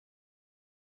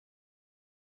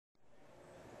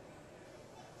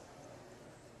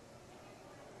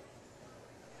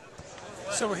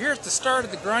So we're here at the start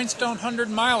of the Grindstone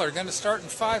 100-miler. Going to start in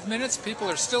 5 minutes. People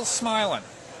are still smiling.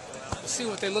 We'll see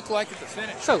what they look like at the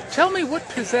finish. So tell me what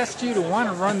possessed you to want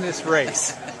to run this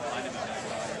race?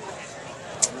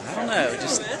 I don't know,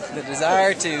 just the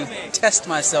desire to test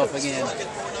myself again.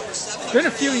 It's been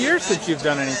a few years since you've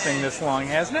done anything this long,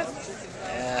 hasn't it?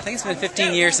 I think it's been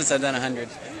 15 years since I've done 100.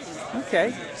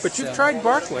 Okay, but you've tried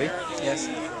Barkley. Yes,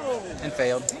 and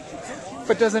failed.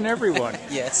 But doesn't everyone?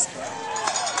 Yes.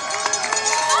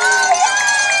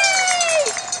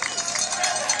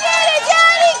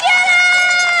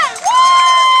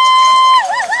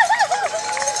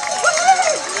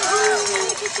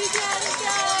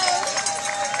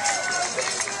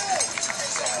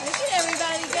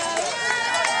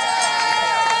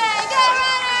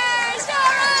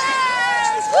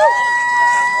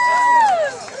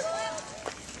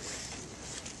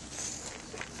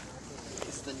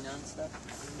 The nun stuff?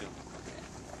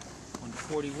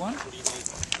 141.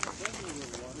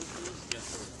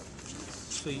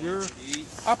 So you're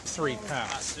up 3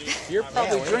 pounds. You're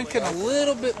probably drinking a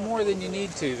little bit more than you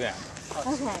need to then.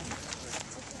 Okay.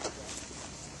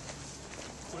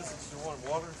 What is it? Do you want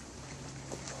water?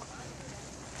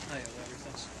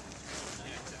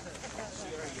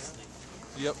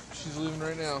 Yep, she's leaving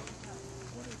right now.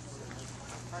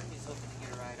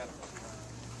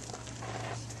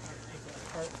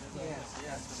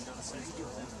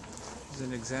 This is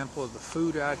an example of the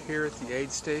food out here at the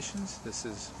aid stations. This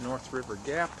is North River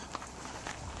Gap,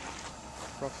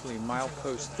 roughly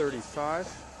milepost 35.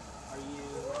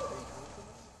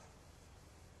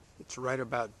 It's right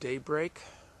about daybreak.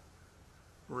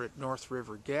 We're at North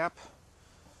River Gap,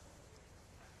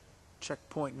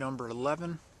 checkpoint number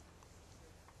 11.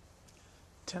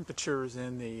 Temperature is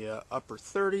in the upper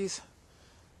 30s,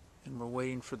 and we're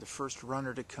waiting for the first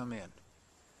runner to come in.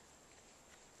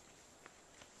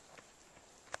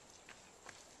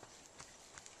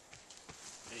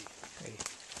 Hey.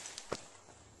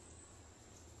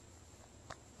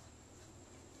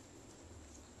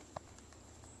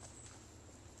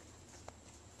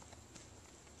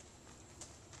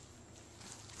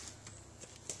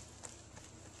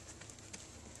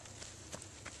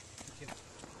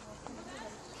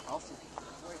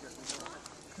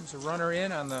 There's a runner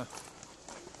in on the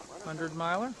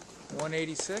 100-miler,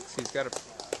 186. He's got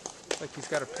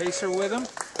a pacer with him.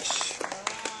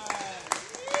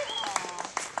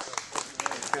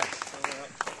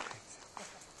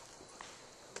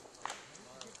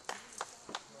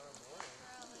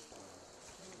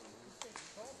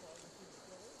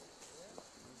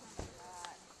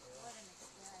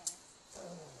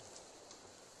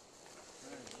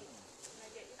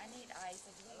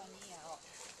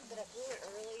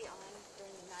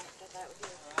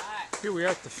 Here we are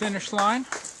at the finish line.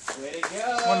 Way to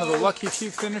go. One of the lucky few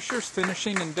finishers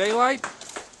finishing in daylight.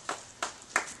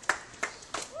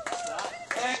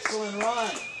 Excellent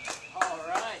run. All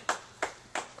right.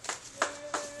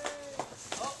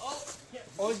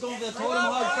 Always go to the totem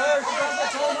hug first.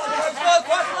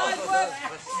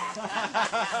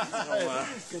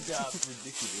 Good job.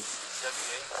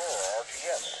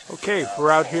 Okay,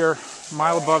 we're out here a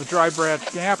mile above Dry Brad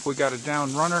Gap. We got a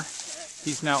down runner.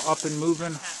 He's now up and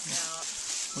moving.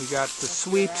 We got the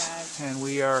sweeps, and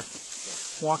we are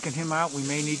walking him out. We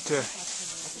may need to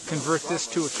convert this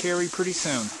to a carry pretty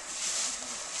soon.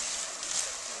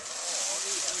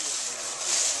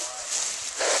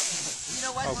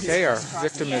 Okay, our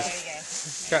victim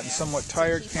has gotten somewhat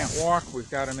tired, can't walk. We've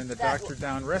got him in the Dr.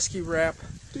 Down rescue wrap,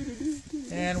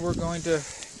 and we're going to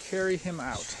carry him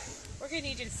out. We're going to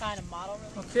need you to sign a model.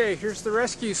 Okay, here's the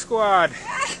rescue squad.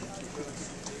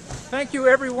 Thank you,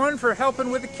 everyone, for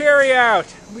helping with the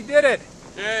carry-out. We did it.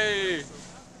 Yay!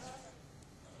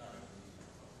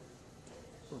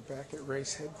 We're back at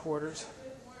race headquarters,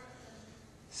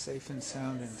 safe and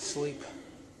sound and asleep.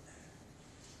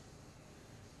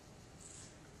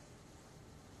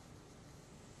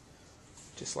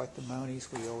 Just like the Mounties,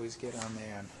 we always get our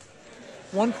man.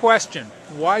 One question: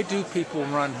 why do people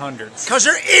run hundreds? Because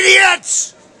they're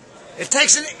idiots! It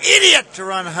takes an idiot to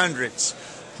run hundreds.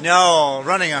 No,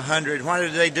 running 100, why do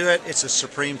they do it? It's a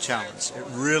supreme challenge. It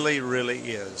really, really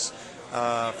is.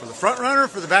 For the front runner,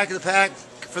 for the back of the pack,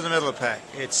 for the middle of the pack.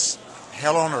 It's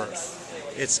hell on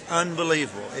earth. It's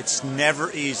unbelievable. It's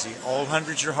never easy. All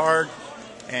hundreds are hard,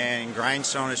 and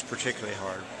Grindstone is particularly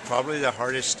hard. Probably the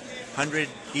hardest 100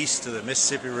 east of the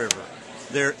Mississippi River.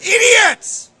 They're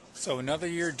idiots! So another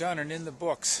year done and in the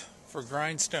books for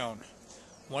Grindstone.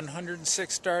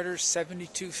 106 starters,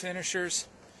 72 finishers.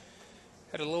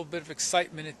 Had a little bit of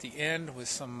excitement at the end with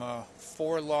some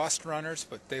 4 lost runners,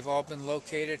 but they've all been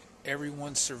located.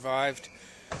 Everyone survived.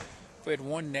 We had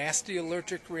one nasty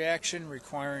allergic reaction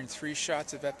requiring 3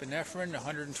 shots of epinephrine,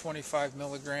 125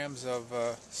 milligrams of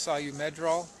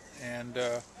solumedrol, and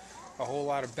a whole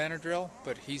lot of Benadryl,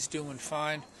 but he's doing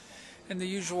fine. And the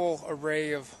usual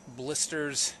array of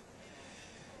blisters,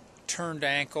 turned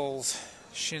ankles,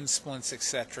 shin splints,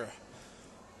 etc.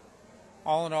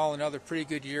 All in all, another pretty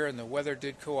good year, and the weather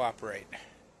did cooperate.